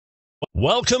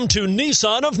Welcome to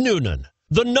Nissan of Newnan,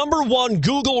 the #1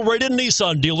 Google-rated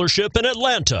Nissan dealership in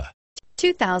Atlanta.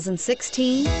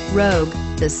 2016 Rogue.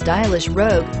 The stylish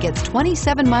Rogue gets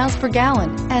 27 miles per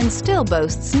gallon and still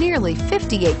boasts nearly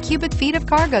 58 cubic feet of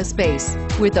cargo space.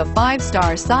 With a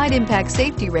 5-star side impact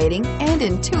safety rating and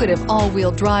intuitive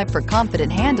all-wheel drive for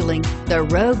confident handling, the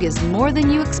Rogue is more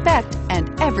than you expect and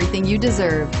everything you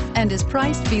deserve, and is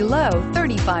priced below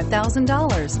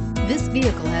 $35,000. This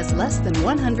vehicle has less than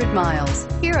 100 miles.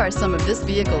 Here are some of this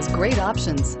vehicle's great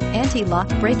options: anti-lock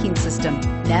braking system,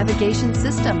 navigation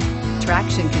system,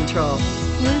 traction control,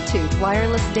 Bluetooth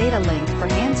wireless data link for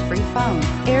hands-free phone,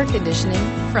 air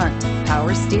conditioning, front,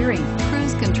 power steering,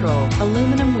 cruise control,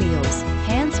 aluminum wheels,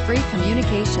 hands-free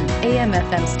communication,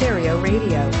 AM/FM stereo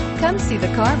radio. Come see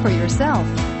the car for yourself.